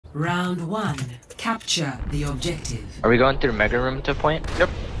Round 1. Capture the objective. Are we going through mega room to point? Yep.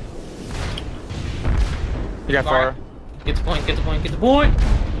 You got far. Get the point, get the point, get the point!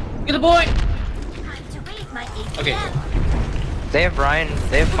 Get the point! Okay. They have Ryan,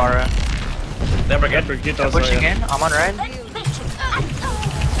 they have Farah. Never get I'm pushing in, I'm on Ryan.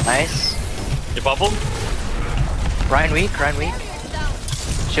 Nice. You bubbled? Ryan weak, Ryan weak.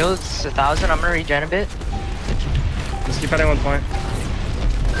 Shield's 1,000, I'm gonna regen a bit. Just keep fighting 1 point.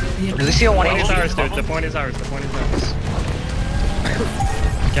 Lucio 180. The point is ours, dude. The point is ours. The point is ours.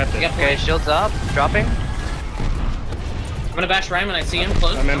 Kept it. Okay, shield's up, dropping. I'm gonna bash Ryan when I see him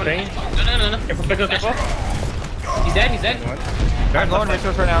close. I'm imping. No. Careful, pick up, careful. He's dead, he's dead. I'm going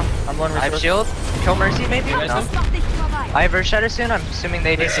resource right now. I'm going I have resource. shield. Kill Mercy maybe? You guys No. I have Earth Shatter soon, I'm assuming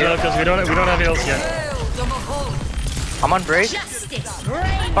they do It's too. slow because we don't have heals yet. I'm on break.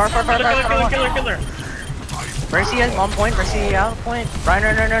 Far. Killer. Mercy is on point, Mercy out point.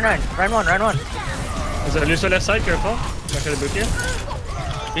 Ryan. Ryan one. Is it Lucio left side? Careful. Not gonna boot you.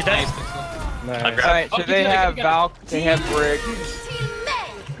 He's dead. Nice. Alright, so they have Valk, they have Brick,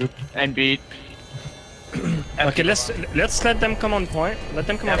 and Beat. Okay, let's let them come on point. Let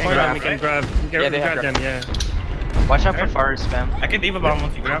them come on point and we can grab them. Yeah. Watch out for Farah spam. I can leave a bomb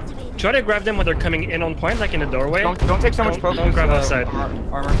once you grab. Try to grab them when they're coming in on point, like in the doorway. Don't take so much poke. Don't grab outside.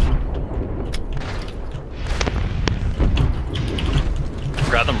 Armor.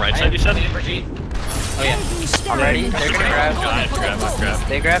 Grab them right side, you said? Oh yeah. I'm ready. They're gonna grab.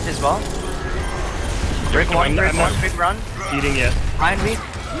 They grabbed as well. Brick one, big run. Eating yet. Ryan weak.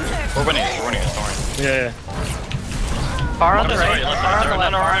 We're winning this, don't worry. Yeah. Far on the right.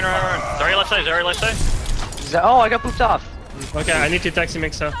 Sorry, left side. Oh, I got pooped off. Okay, I need to taxi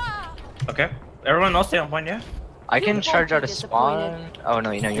mix up. Okay. Everyone else stay on point, yeah? I can charge out a spawn. Oh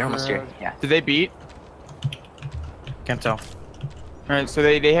no, you're almost here. Yeah. Did they beat? Can't tell. Alright, so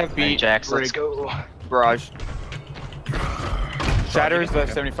they have beat. Alright, Jax, let's Brick, go. Barrage. Shatter is the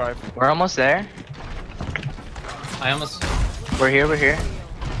 75. We're almost there. We're here.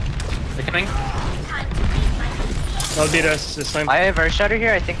 They're coming. That'll beat us this time. I have Earth Shatter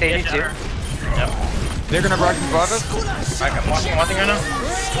here. I think they do too. Yep. They're gonna barrage above us. I'm watching right now.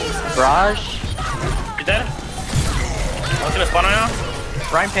 Barrage. You dead? I'm gonna spawn right now.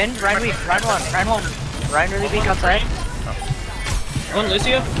 Ryan pinned. Ryan weak. Ryan one. Ryan home. Ryan really weak outside. One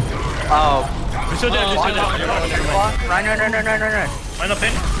Lucio. Oh. Lucio dead. Ryan. Ryan up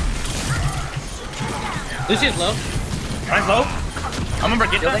in. Lucio's low. Ryan's low. I'm gonna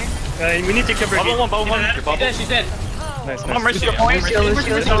break it. We need to cover it. Bubble one. She's dead. Nice. I'm Mercy.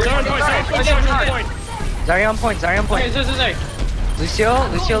 Lucio, Zarya on point. Okay, sorry.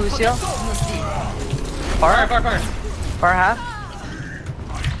 Lucio. Far. Far half.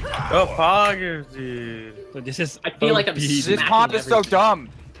 Oh, poggers, dude. So this is. I feel like I'm This smacking comp is so everything. dumb.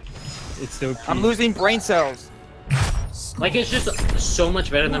 It's so. I'm losing brain cells. Like, it's just so much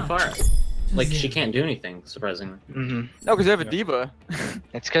better than Farah. Like, she can't do anything, surprisingly. Mm-hmm. No, because they have a diva.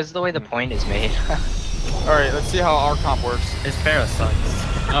 It's because of the way the point is made. Alright, let's see how our comp works. His Pharaoh sucks.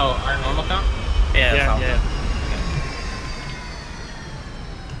 Oh, our normal count? Yeah.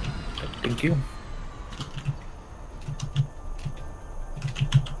 Thank you.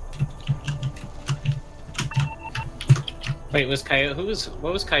 Wait,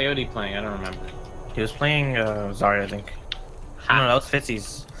 what was Coyote playing? I don't remember. He was playing Zarya, I think. No, that was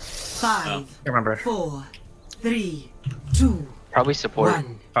Fitzy's. 5, I remember. 4, 3, 2, Probably support.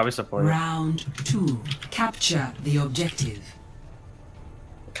 1. Probably support. Round 2. Capture the objective.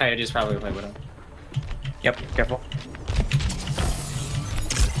 Coyote's probably playing with him. Yep, careful.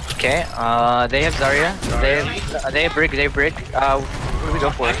 Okay. They have Zarya. They have Brig. What do we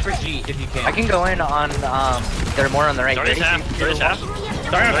go for? Ask for G if you can. I can go in on. They're more on the right. Zarya's half.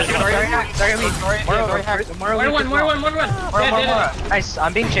 Zarya weak. More one. Nice.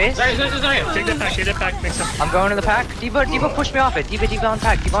 I'm being chased. Take the pack, mix up. I'm going to the pack. Diva push me off it. Diva on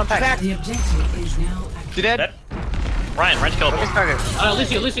pack. The objective is now active. You dead? Ryan's killable. Focus target.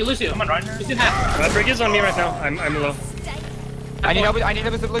 Lucio. Come on, Ryan. Lucio half. Brig is on me right now. I'm low. I need help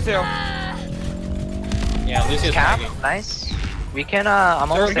with Lucio. Yeah, Lucio's Cap. lagging. Nice. We can.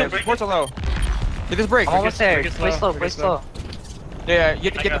 I'm almost there. Support's low. Get this break. I'm almost there. Brig is Play slow, slow. Yeah, you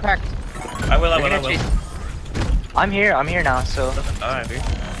have to get the pack. I will. They're gonna chase. I'm here now. So. Alright, dude.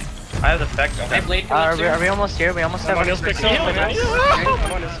 I have the fact. I blade for Are Lucio. we almost here? We almost have. Someone else picks up.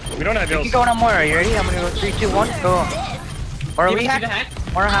 We don't have Keep heals. going on more. Are you ready? I'm gonna go 3, 2, 1. Go. Or are we? See the hack?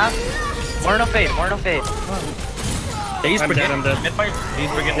 More half. More no fade. He's I'm dead. mid-fight.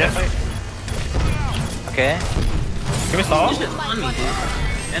 He's bringing mid-fight. Okay. Can we stall? He's just on me, dude.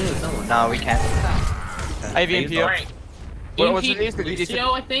 And with no one. No, we can't. I have EMP up. What's the use?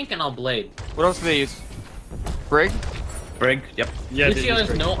 Lucio, I think, and I'll blade. What else do they use? Brig? Brig, yep. Yeah, Lucio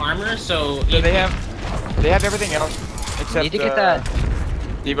has no armor, so They have everything else except need to get that.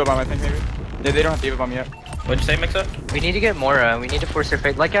 Diva bomb, I think maybe. Yeah, they don't have Diva bomb yet. What'd you say, Mix-Up? We need to get Mora. We need to force her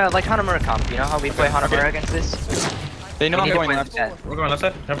fate. Like Hanamura comp. You know how we play Hanamura against this? They know We I'm need to going win left. that. We're going left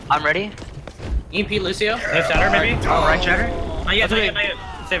side? Yep. I'm ready. EMP Lucio. Left shatter, maybe? Oh, right shatter? Not yet, not yet, not yet.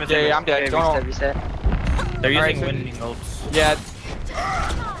 Save it, Yeah, save yeah, it. I'm dead. Okay, Don't reset. They're Alright, using so- winning ults.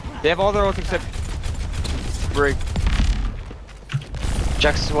 Yeah. They have all their ults except Brig.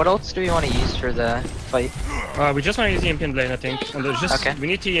 Jax, what else do you want to use for the fight? We just want to use the EMP and blade, I think. And there's just Okay. we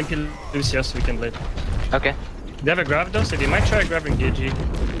need to EMP Lucio so we can blade. Okay. They have a grab though, so they might try grabbing DG.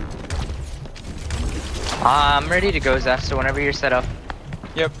 I'm ready to go, Zeph, so whenever you're set up.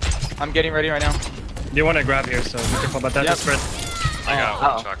 Yep. I'm getting ready right now. They want to grab here, so be careful about that. Yep. Spread. I got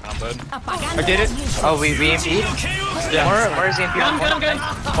Uh-oh. one shot comboed. I did it. Oh, we EMP'd? Yeah. Mora's EMP on Gun.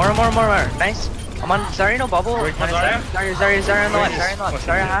 More. Nice. I'm on Zarya, no bubble. Wait, Zarya? Zarya on the left,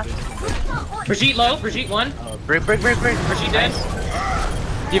 Zarya half. Brigitte low. Brigitte 1. Break. Brigitte dead.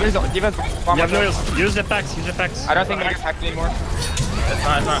 Diva's bomb. You have no heals. Use the packs. I don't think I can hack anymore. It's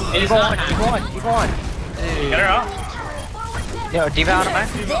not. It is not. Keep going. Get her out. Yo, Diva out of back.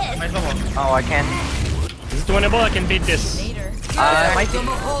 Nice bubble. Oh, I can. Is it winnable? I can beat this. Might be.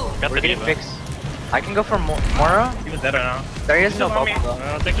 Got the We're getting Diva. fixed. I can go for Mora. He was dead right now. Zarya's no This is on bubble me. though.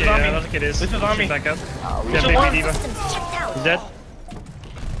 I don't think it is. This is on me. Back up. we Yeah, should baby Diva. He's dead.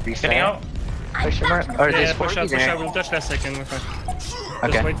 Getting out. Push him out. Or Yeah, there's push out. 40 there. We'll touch last second. We're fine. Just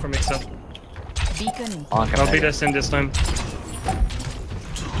Okay. wait for mix up. I'll beat Okay. us in this time.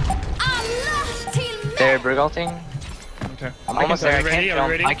 They're Brig ulting. Okay. I'm almost there. I Are we ready? can't Are we jump.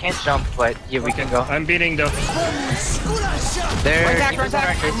 ready? I can't jump, but yeah, we can go. I'm beating though. They're Attack, Diva's attack.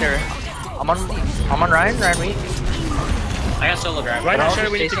 on Tracer. I'm on Ryan. Ryan weak. I got solo grab. Right They're now, all sure,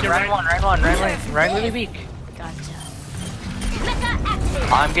 just we need to chasing get Ryan right. one. Ryan really weak.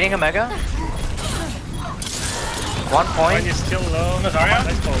 I'm getting a mega. 1 Mine point. is still low. Zarya?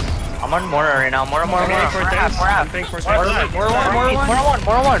 Nice pulse. I'm on Mora right now. Mora. I'm waiting for More things. half. I'm paying for Mora things. left.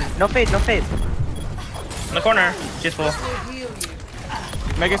 Mora one. No fade. In the corner. She's full.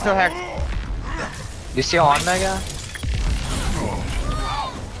 Mega's still hacked. Lucio on mega.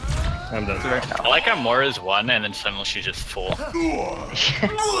 I'm done. I like how Mora's one and then suddenly she's just full.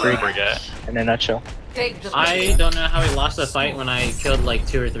 Forget. In a nutshell. I don't know how he lost the fight when I killed like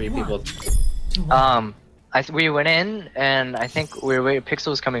 2 or 3 people. We went in and I think Pixel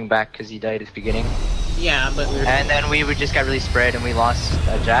was coming back because he died at the beginning. Yeah, but we were... And then we just got really spread and we lost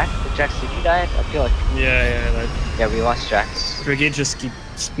Jack. Jax, did you die? I feel like. Yeah. Yeah, we lost Jax. Brigade just keep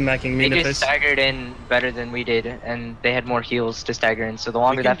smacking me They in the just face. staggered in better than we did, and they had more heals to stagger in. So the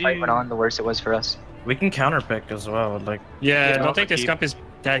longer can that fight do- went on, the worse it was for us. We can counterpick as well. Like, Yeah, I don't also think this keep- comp is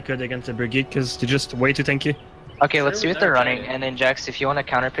that good against the Brigade because they're just way too tanky. Okay, let's see what they're running, Okay. and then Jax, if you want to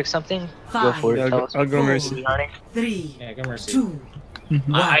counterpick something, go for it. Yeah, Tell us I'll go what Mercy. you're running. 3, Yeah, go Mercy. 2,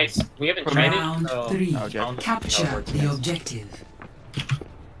 We haven't tried round it, so... 3. Okay. Capture the objective.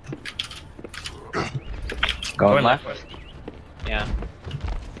 Going left. Yeah.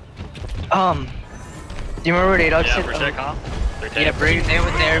 Do you remember what Adog Yeah, said? protect, huh? Yeah,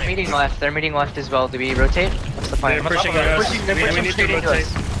 they're meeting left. They're meeting left as well. Do we rotate? What's the plan? They're pushing us. They're We pushing need straight to into rotate.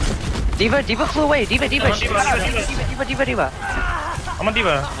 us. Diva flew away. Diva. Diva. I'm on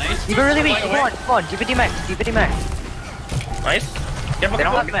Diva. Nice. Diva really weak. Come on. Diva D-Max. Nice. Careful, They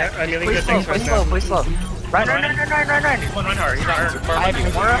don't have careful. Max. I'm healing Play the slow. things right now. Play slow. Run. He's one hard. He's not hurt. I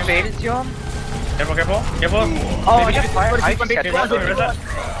have more faded to him. Careful. Oh, I got fire. I just got fire.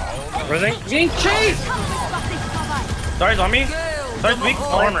 Rising? Getting chased! Sorry's on me. Sorry's weak. No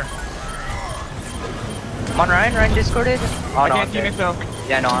armor. I'm on Ryan. Ryan discorded. Oh, I no, can't I'm see dead. myself.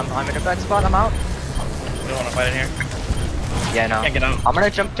 Yeah, no, I'm in a bad spot. I'm out. We don't want to fight in here. Yeah, no. Can't get out. I'm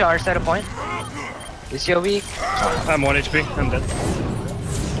gonna jump to our side of point. Lucio weak. I'm 1 HP. I'm dead.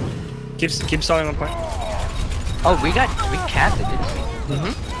 Keep stalling on point. Oh, we capped it, didn't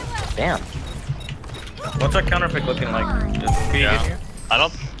we? Damn. What's our counterpick looking like? Just feed Yeah. in here?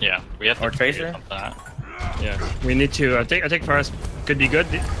 Yeah, we have to Or figure Tracer? something out. Yeah, we need to. I think Faras could be good.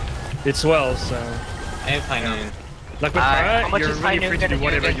 It's well, so I have high noon. like with How Farah, much you're is High really Noon free to gonna do do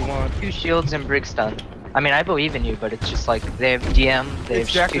whatever against you want. 2 shields and Brig stun? I mean, I believe in you, but it's just like they have DM, they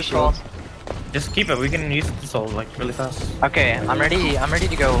It's have 2 Jax's call. shields. Just keep it. We can use the soul like really fast. Okay, I'm ready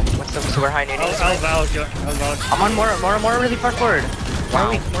to go. What's up? So we're high nooning. I'll Val. I'm on more really far forward.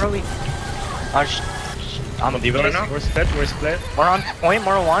 More weak. I'm on Diva right now? We're split. More on point,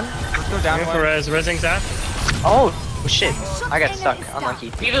 more 1. Let's go down Going one. for Resing Zap. Oh, Oh shit, I got stuck. Unlucky.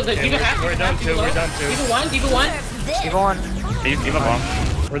 D.Va half. We're done too. We're done too. D.Va 1. D.Va 1. D.Va bomb.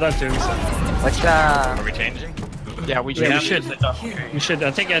 We're done too. So. What's Are we changing? Yeah, we Yeah, should. we should.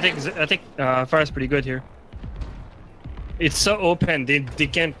 I think Farah's pretty good here. It's so open. They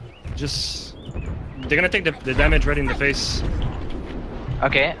can't just. They're gonna take the damage right in the face.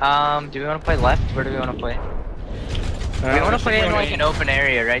 Okay. Do we want to play left? Where do we want to play? We want to play in like an open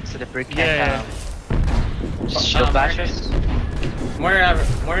area, right? So the brick can't just shield bash us. More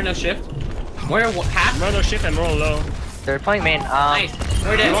no shift. More half. More no shift and more low. They're playing main. Nice.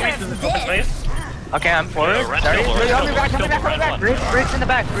 We're You want me dead. to open space? Okay, I'm forward. Sorry. Run. Brick's in the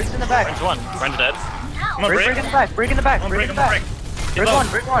back. Brick's in the back. Run. Run dead. I'm gonna Brick break. in the back. Brick in the back. I'm Brick in gonna the break. back. Brick one.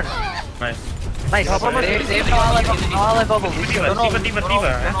 Brick one. Nice. Nice. They have all bubble. D.Va.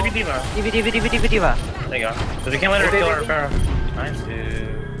 Has to be D.Va. Diva. There you go. So we can't let her kill our Pharaoh. Nice, dude.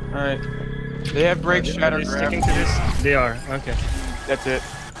 Alright. They have break, shatter, Are they grab. sticking to this? They are. Okay. That's it.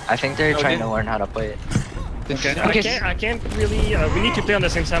 I think they're trying to learn how to play it. Okay. Because- I can't really. We need to play on the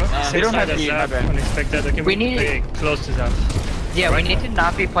same side. they don't side have as to, my that. bad. Unexpected. Okay, We we need- play close to that. Yeah, we need to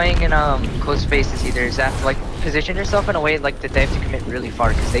not be playing in close spaces either. Is that like position yourself in a way like that they have to commit really far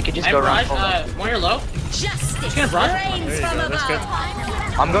because they could just I go around. barrage. More low. Justice gonna barrage. reigns There you from go, that's good.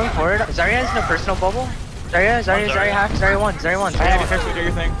 above. I'm going forward. Zarya has no personal bubble. Zarya hack. Zarya 1. I have to do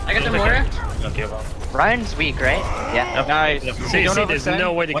your thing. I got the Moira. Okay, well. Ryan's weak, right? Yeah. Nice. See, don't there's overextend.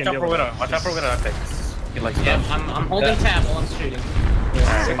 no way they Watch can out deal for with Widow. it. Watch out for Widow. Get like Yeah, I'm holding tab while I'm shooting.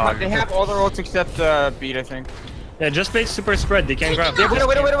 They have all their ults except beat, I think. Yeah, just play super spread. They can't grab. Yeah,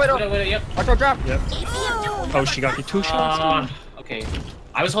 widow. Yep. Watch out, drop. Yep. Oh, she got you 2 shots. Okay.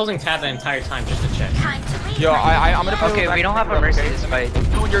 I was holding tab the entire time just to check. Time to read. Yo, I'm gonna play Okay, with we don't have a back, mercy okay? this fight. Do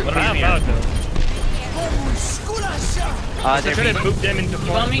when you're What about though? They're They're trying to move them into Give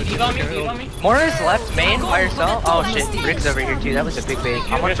on me, point. give on me, give on me. Moira's left main by herself. Oh shit, Brick's over here too. That was a big bait.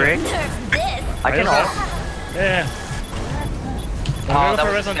 I'm on Brick. I can ult. Yeah. Oh, I'm that going for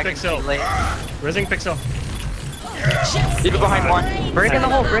was res on second Pixel. too late. Resing Pixel. Leave it behind one. Brick in the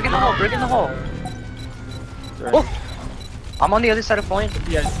hole. Brick in the hole. Brick in the hole. Oh. I'm on the other side of point.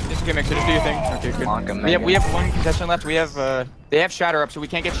 Yeah, just get mixed. Just do your thing. Okay, good. Monka, We have one possession left. We have they have shatter up, so we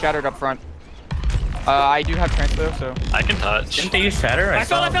can't get shattered up front. I do have transfer, so. I can touch. Didn't they use Shatter? I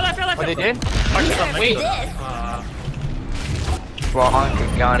fell. Oh, they did? Wait. Well,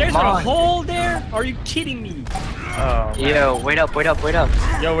 Monka gone. There's a Mon. hole there? Are you kidding me? Oh. Yo, wait up.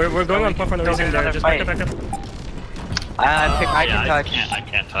 Yo, we're going on point for no reason there. Just back up. I Yeah, can touch. I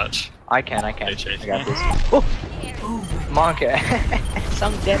can't touch. I can. I Hey, Chase. got this. Oh. Monka.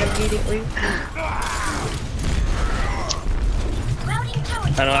 Some dead immediately.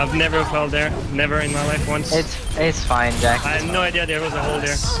 I know, I've never fell there. Never in my life once. It's fine, Jack. I had no idea there was a hole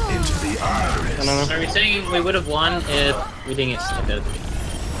there. I don't know. Are we saying we would have won if we didn't get stuck at the beginning?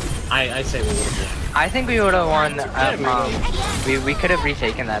 I say we would have I think we would have won. We could have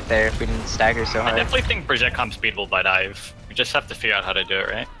retaken that there if we didn't stagger so I hard. definitely think project comp speed will by dive. We just have to figure out how to do it,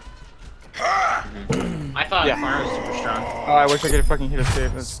 right? won. I thought Farm was super strong. Oh, I wish I could fucking hit a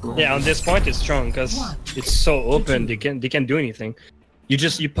save. That's cool. Yeah, on this point it's strong because it's so open. They can't do anything.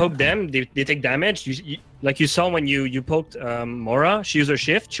 You poke them, they take damage. Like you saw when you poked Mora, she used her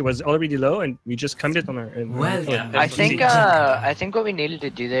shift. She was already low, and we just committed on her. And Well, I think what we needed to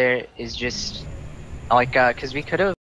do there is just like because we could have